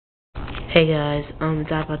Hey guys, it's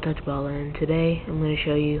iPod Touch Baller, and today I'm going to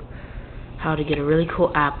show you how to get a really cool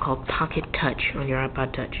app called Pocket Touch on your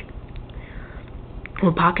iPod Touch.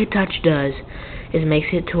 What Pocket Touch does is makes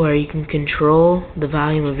it to where you can control the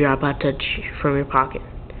volume of your iPod Touch from your pocket.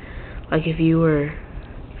 Like if you were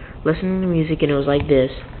listening to music and it was like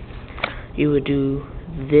this, you would do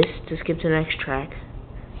this to skip to the next track,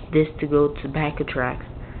 this to go to the back of track,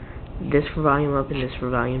 this for volume up, and this for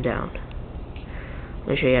volume down. Let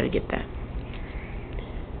me show you how to get that.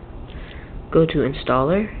 Go to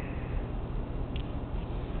Installer,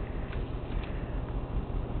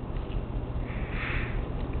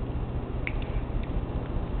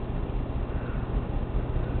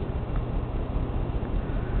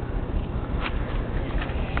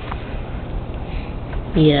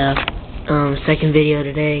 second video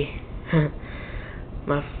today.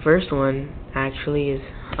 My first one actually is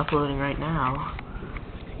uploading right now.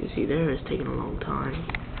 You can see there, it's taking a long time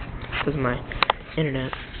because of my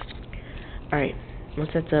internet. Alright, once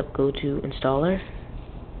that's up, go to Installer,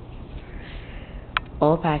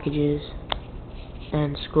 All Packages,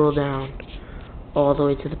 and scroll down all the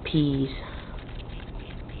way to the P's.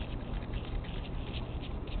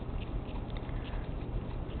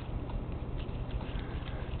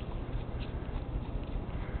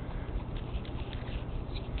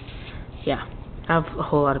 Yeah, I have a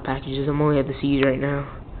whole lot of packages. I'm only at the C's right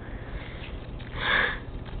now.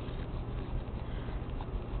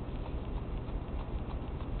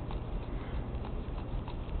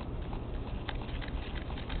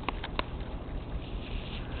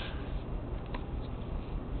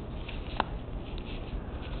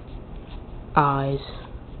 Eyes.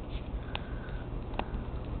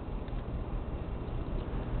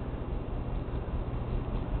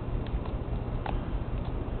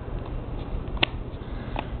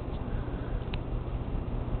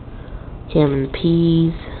 Okay, I'm in the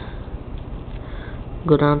P's.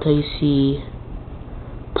 Go down until you see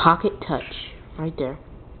Pocket Touch. Right there.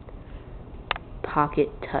 Pocket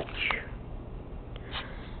Touch.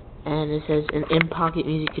 And it says an in-pocket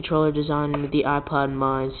music controller designed with the iPod in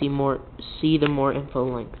mind. See the more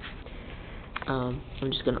info link. I'm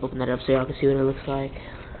just gonna open that up so y'all can see what it looks like.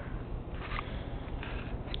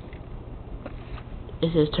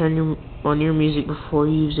 It says turn on your music before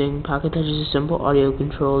using. Pocket Touch is a simple audio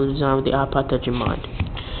controller designed with the iPod Touch in mind.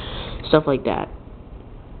 Stuff like that.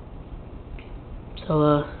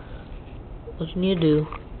 So what you need to do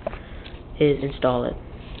is install it.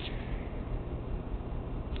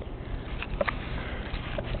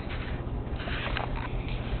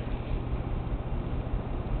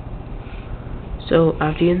 So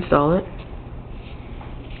after you install it,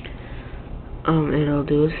 it'll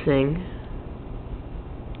do its thing.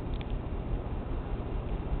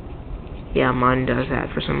 Yeah, mine does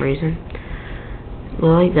that for some reason. Go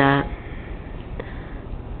like that.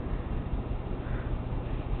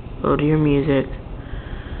 Go to your music.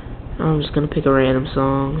 I'm just gonna pick a random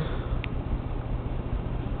song.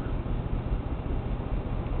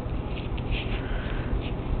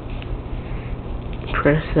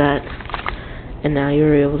 Press that. And now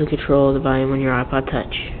you're able to control the volume on your iPod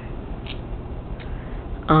Touch.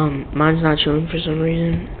 Mine's not showing for some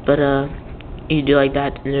reason, but you do like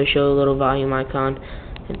that, and it'll show a little volume icon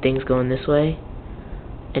and things going this way.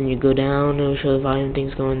 And you go down, it'll show the volume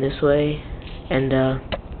things going this way, and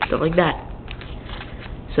stuff like that.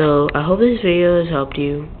 So I hope this video has helped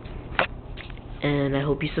you, and I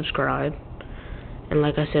hope you subscribe. And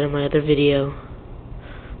like I said in my other video,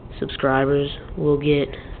 subscribers will get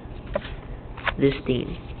this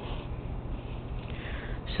theme.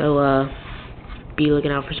 So be looking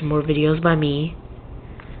out for some more videos by me,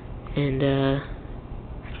 and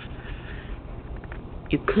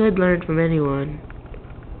you could learn from anyone,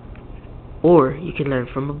 or you can learn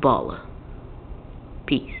from a baller.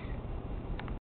 Peace.